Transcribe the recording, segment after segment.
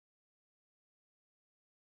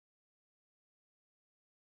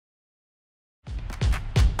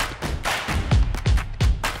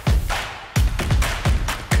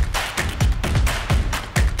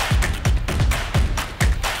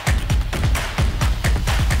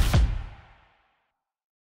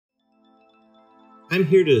I'm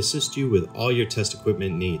here to assist you with all your test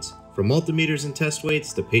equipment needs, from multimeters and test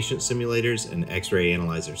weights to patient simulators and x-ray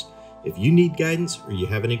analyzers. If you need guidance or you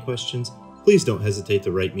have any questions, please don't hesitate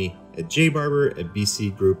to write me at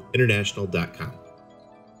jbarber@bcgroupinternational.com.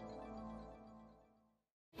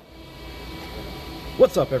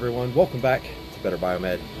 What's up, everyone? Welcome back to Better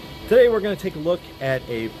Biomed. Today we're going to take a look at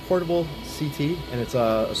a portable CT, and it's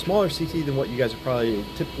a smaller CT than what you guys are probably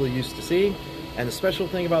typically used to seeing. And the special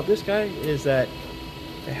thing about this guy is that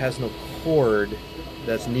it has no cord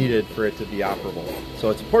that's needed for it to be operable.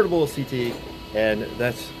 So it's a portable CT, and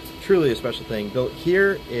that's truly a special thing. Built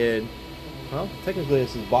here in, well, technically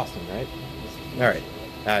this is Boston, right? All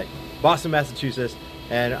right, Boston, Massachusetts,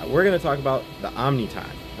 and we're going to talk about the OmniTom.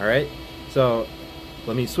 All right, so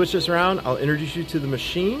let me switch this around. I'll introduce you to the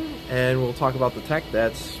machine, and we'll talk about the tech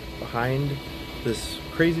that's behind this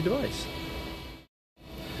crazy device.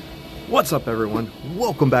 What's up, everyone?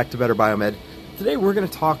 Welcome back to Better Biomed. Today we're going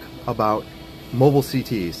to talk about mobile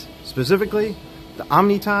CTs, specifically the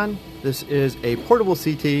OmniTom. This is a portable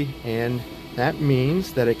CT, and that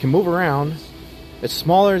means that it can move around. It's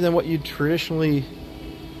smaller than what you'd traditionally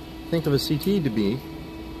think of a CT to be,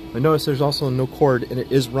 but notice there's also no cord, and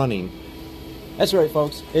it is running. That's right,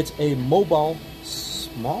 folks. It's a mobile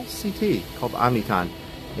small CT called OmniTom,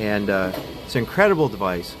 and it's an incredible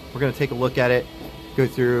device. We're going to take a look at it, go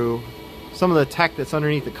through some of the tech that's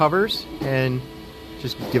underneath the covers, and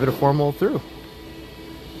just give it a formal through.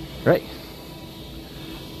 Right.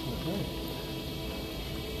 Okay.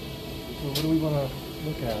 So what do we want to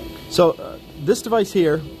look at? So this device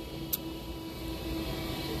here,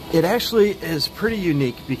 it actually is pretty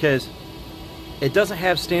unique because it doesn't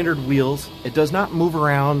have standard wheels. It does not move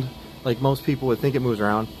around like most people would think it moves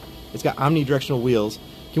around. It's got omnidirectional wheels.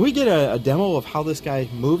 Can we get a demo of how this guy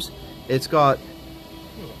moves? It's got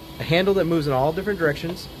a handle that moves in all different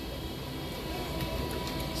directions.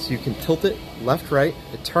 So you can tilt it left, right.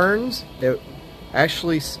 It turns. It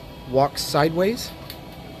actually walks sideways.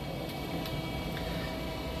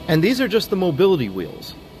 And these are just the mobility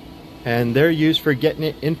wheels. And they're used for getting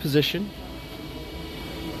it in position.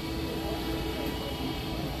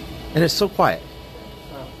 And it's so quiet.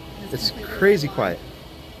 It's crazy quiet.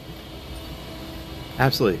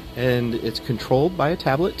 Absolutely. And it's controlled by a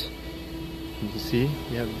tablet. You can see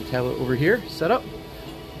you have the tablet over here set up.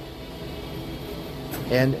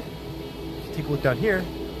 And if you take a look down here,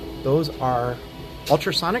 those are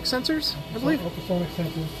ultrasonic sensors, I believe. Ultrasonic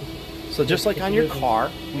sensors. So just like on your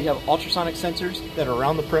car, we have ultrasonic sensors that are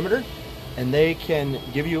around the perimeter, and they can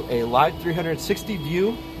give you a live 360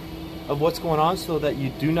 view of what's going on so that you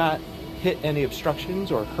do not hit any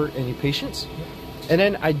obstructions or hurt any patients. And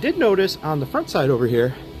then I did notice on the front side over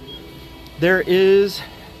here, there is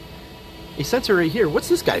a sensor right here. What's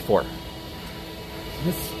this guy for?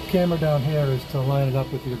 This camera down here is to line it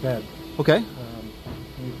up with your bed. Okay.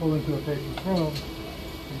 When you pull into a patient's room,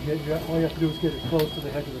 all you have to do is get it close to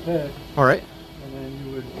the edge of the bed. All right. And then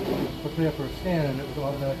you would prepare for a scan, and it would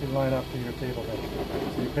automatically line up to your table bed.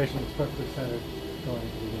 So your patient is perfectly centered going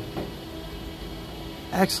into the room.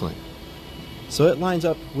 Excellent. So it lines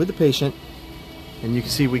up with the patient, and you can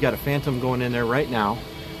see we got a phantom going in there right now.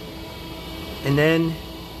 And then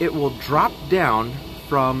it will drop down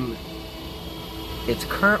from its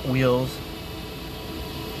current wheels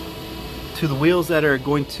to the wheels that are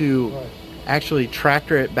going to actually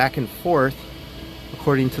tractor it back and forth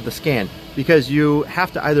according to the scan, because you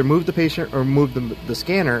have to either move the patient or move the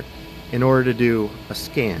scanner in order to do a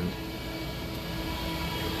scan.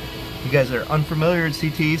 You guys are unfamiliar with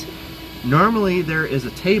CTs. Normally there is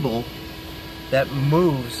a table that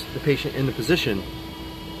moves the patient into position,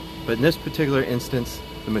 but in this particular instance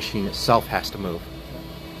the machine itself has to move.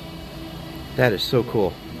 That is so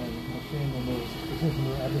cool. The machine will move. I'm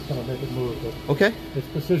just going to make it move, but okay. It's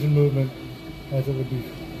precision movement as it would be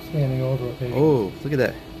scanning over a patient. Oh, look at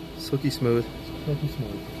that. Silky smooth. Silky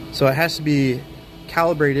smooth. So it has to be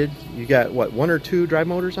calibrated. You got what, 1 or 2 drive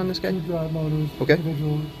motors on this guy? 2 drive motors, okay.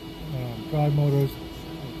 Individual drive motors,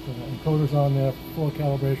 encoders on there, 4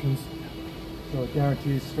 calibrations. So it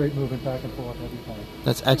guarantees straight movement back and forth every time.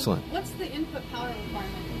 That's excellent. What's the input power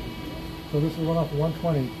requirement? So this will run off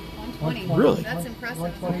 120. 120. Really? That's impressive.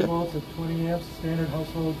 120 volts at 20 amps, standard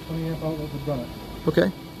household 20 amp outlet would run it.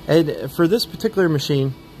 Okay. And for this particular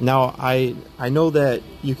machine, now I know that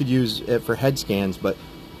you could use it for head scans, but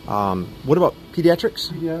what about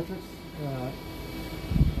pediatrics? Pediatrics,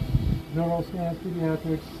 neuro scans,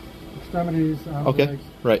 pediatrics, extremities, okay, legs,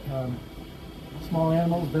 right. Small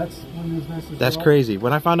animals, vets will use this as That's well. crazy.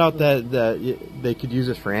 When I found out that they could use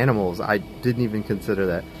this for animals, I didn't even consider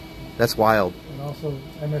that. That's wild. And also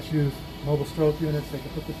MSU's mobile stroke units, they can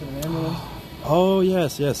put this in an ambulance. Oh,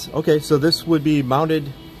 yes, yes. Okay, so this would be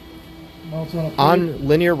mounted Mounts on a plate, on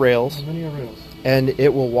linear rails, on linear rails. and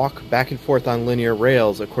it will walk back and forth on linear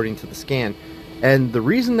rails according to the scan. And the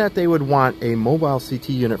reason that they would want a mobile CT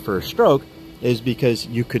unit for a stroke is because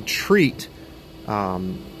you could treat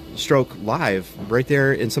stroke live right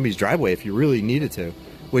there in somebody's driveway if you really needed to,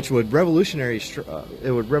 which would revolutionize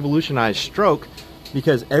stroke,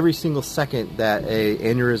 because every single second that a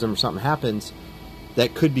aneurysm or something happens,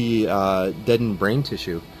 that could be deadened brain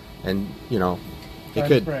tissue, and you know, it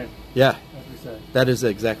could. Brain, Yeah, as we say. that is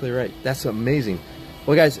exactly right. That's amazing.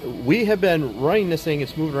 Well, guys, we have been running this thing.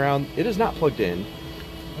 It's moving around. It is not plugged in,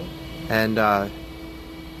 and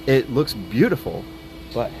it looks beautiful.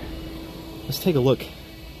 But let's take a look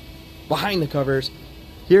behind the covers.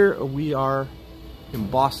 Here we are in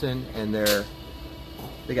Boston, and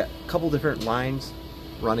they got a couple different lines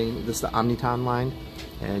running. This is the OmniTom line,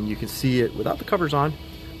 and you can see it without the covers on.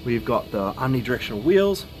 We've got the omnidirectional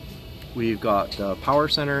wheels. We've got the power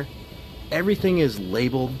center. Everything is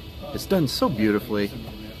labeled. It's done so beautifully.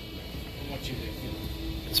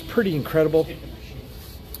 It's pretty incredible.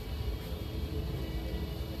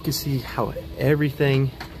 You can see how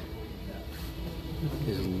everything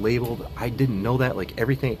is labeled. I didn't know that. Like,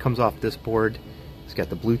 everything that comes off this board, it's got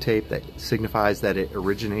the blue tape that signifies that it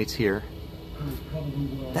originates here.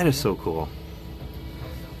 That is so cool.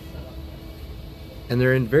 And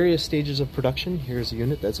they're in various stages of production. Here's a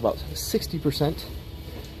unit that's about 60%.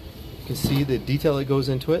 You can see the detail that goes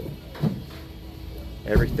into it.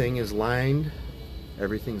 Everything is lined,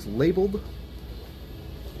 everything's labeled,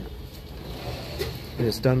 and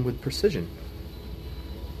it's done with precision.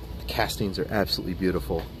 The castings are absolutely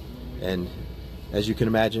beautiful, and as you can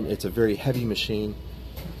imagine, it's a very heavy machine.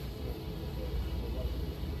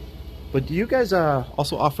 But do you guys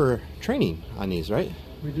also offer training on these, right?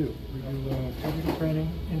 We do. We do technical training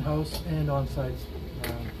in-house and on-site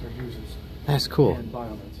for users. That's cool. And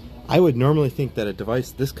biomeds. I would normally think that a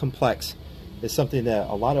device this complex is something that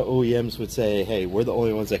a lot of OEMs would say, hey, we're the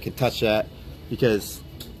only ones that can touch that, because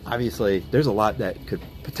obviously there's a lot that could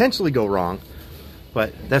potentially go wrong.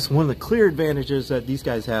 But that's one of the clear advantages that these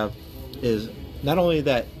guys have, is not only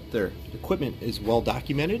that their equipment is well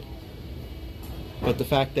documented, but the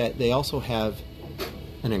fact that they also have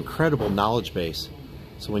an incredible knowledge base.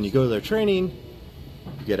 So when you go to their training,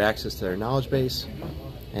 you get access to their knowledge base,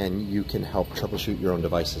 and you can help troubleshoot your own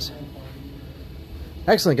devices.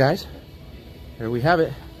 Excellent, guys. There we have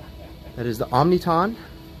it. That is the OmniTom,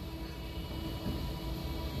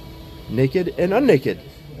 naked and unnaked.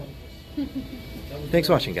 Thanks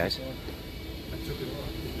for watching, guys.